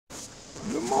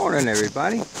Good morning,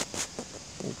 everybody.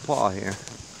 Old Pa here.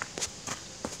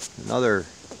 Another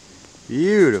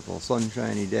beautiful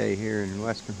sunshiny day here in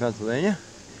western Pennsylvania.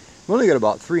 We only got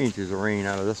about 3 inches of rain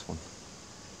out of this one,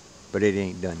 but it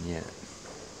ain't done yet.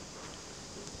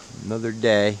 Another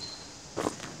day.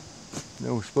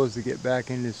 Then we're supposed to get back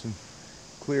into some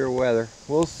clear weather.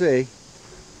 We'll see.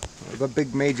 We have a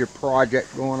big major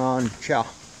project going on in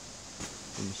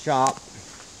the shop.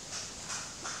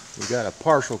 We got a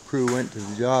partial crew went to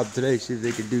the job today, see if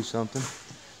they could do something.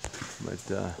 But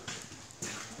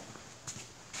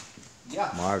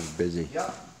yeah, Marv's busy.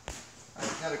 Yep.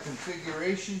 I've got a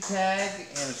configuration tag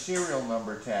and a serial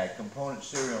number tag, component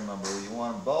serial number. Do you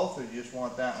want them both or do you just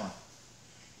want that one?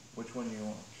 Which one do you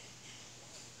want?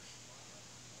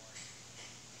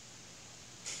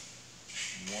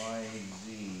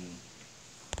 YZ.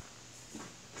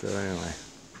 So anyway.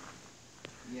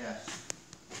 Yes.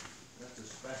 That's a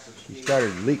specification. She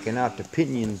started leaking out the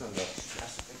pinion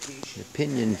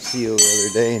seal the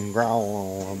other day and growling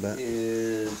a little bit.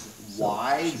 Is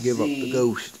YZ. Give up the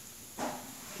ghost.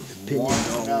 The pinion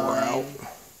wore out.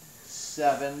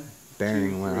 7.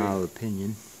 Bearing went out of the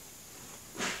pinion.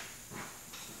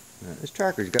 Now, this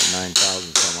tractor's got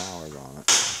 9,000 some hours on it.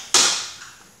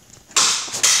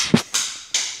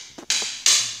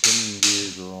 Pinion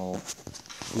gears are all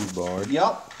fubared.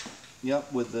 Yep.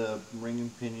 Yep, with the ring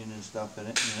and pinion and stuff in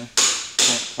it, you know.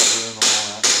 Front cover and all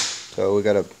that. So we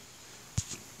got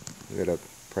a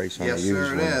price on Yes, the used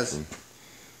sir, it one is. from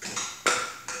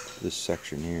this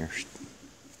section here.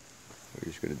 We're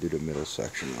just gonna do the middle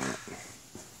section on it.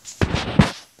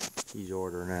 He's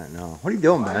ordering that now. What are you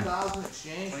doing, man? 5,000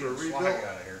 exchange for a rebuild. Out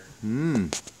of here.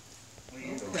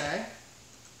 Okay.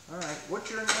 All right.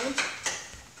 What's your name?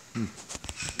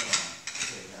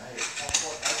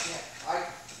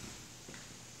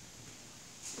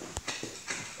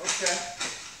 Okay.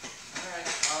 All right.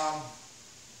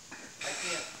 I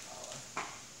can't.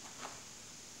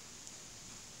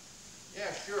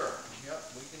 Yeah, sure. Yep.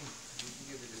 We can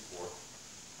give you the core.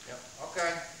 Yep.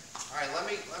 Okay. All right. Let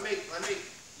me.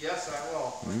 Yes, I will.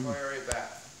 I'll call you right back.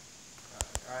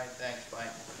 All right. Thanks. Bye.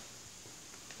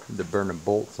 They're burning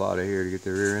bolts out of here to get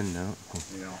the rear end out.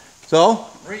 You know. So?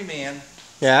 Reman.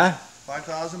 Yeah.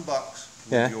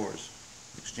 $5,000. Yeah. Yours.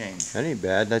 Exchange. That ain't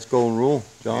bad. That's golden rule,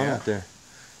 John, Yeah. out there.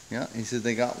 Yeah. He said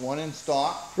they got one in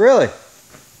stock. Really?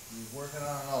 He's working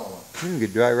on another one. You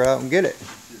can drive right out and get it. He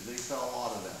says they sell a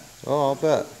lot of that. Oh, I'll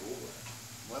bet.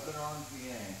 Lebanon,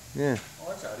 PA. Yeah. Oh,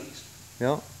 that's out east.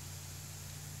 Yeah.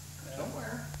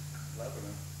 Somewhere.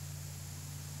 Lebanon.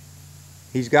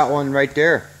 He's got one right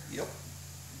there. Yep.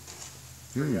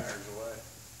 3 hours away.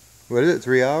 What is it,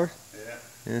 3 hours? Yeah.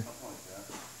 Yeah. Something like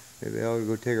that. Maybe I'll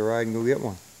go take a ride and go get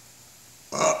one.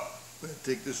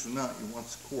 Take this one out. You want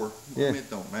the core. Yeah. I mean, it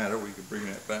don't matter. We can bring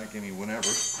that back whenever.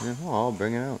 Yeah, well, I'll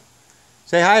bring it out.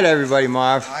 Say hi to everybody,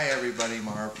 Marv. Hi, everybody,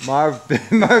 Marv. Marv's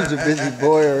a busy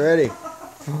boy already.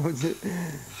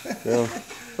 So,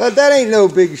 but that ain't no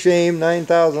big shame.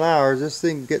 9,000 hours. This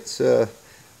thing gets a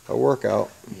workout.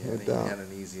 Yeah, he had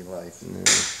an easy life. No.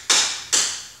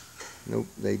 Nope,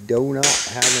 they do not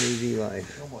have an easy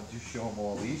life. Come on, just show them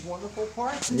all these wonderful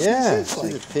parts. Yeah, see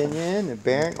the pinion, the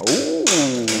bearing.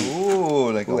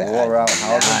 Ooh, like a wore out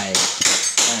housing.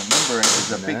 Nice. I remember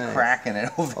there's a big Nice. crack in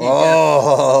it over here.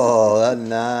 Oh, that's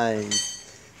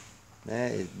nice.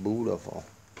 That is beautiful.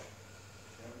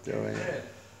 So,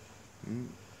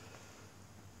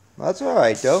 well, that's all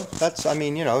right, though. That's, I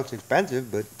mean, you know, it's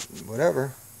expensive, but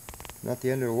whatever. Not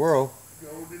the end of the world.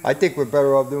 I think we're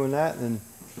better off doing that than,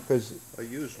 because A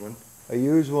used one. a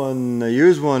used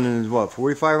one is what,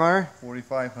 4,500?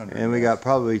 4,500. And we got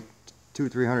probably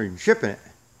 200-300 in shipping it.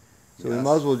 So we Yes.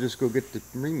 might as well just go get the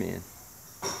reman.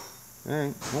 All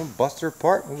right, we'll bust her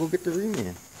apart. We'll go get the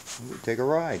reman. We'll take a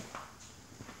ride.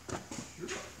 I'm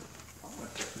gonna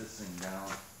set this thing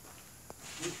down.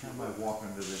 Each time I walk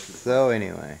under this, it's So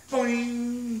anyway,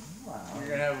 boing. You're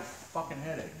gonna have a fucking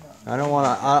headache. I don't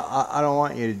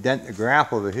want you to dent the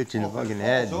grapple if it hits you in the fucking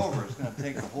head. If it falls over, it's gonna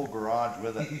take the whole garage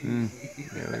with it.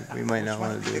 Yeah, we might not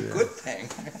want to do A that. good thing.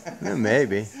 Yeah,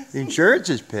 maybe. The insurance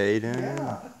is paid. Yeah.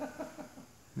 All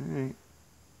right.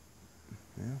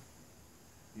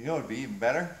 You know, it'd be even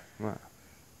better What?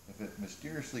 if it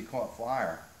mysteriously caught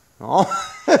fire. Oh,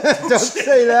 don't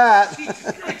say that.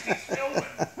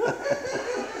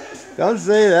 Don't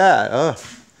say that.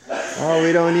 Oh,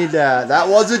 we don't need that. That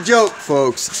was a joke,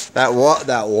 folks. That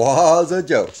was a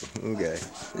joke. Okay.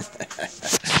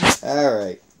 All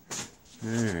right.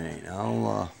 All right.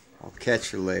 I'll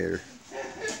catch you later.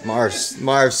 Marv's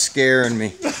scaring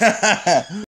me.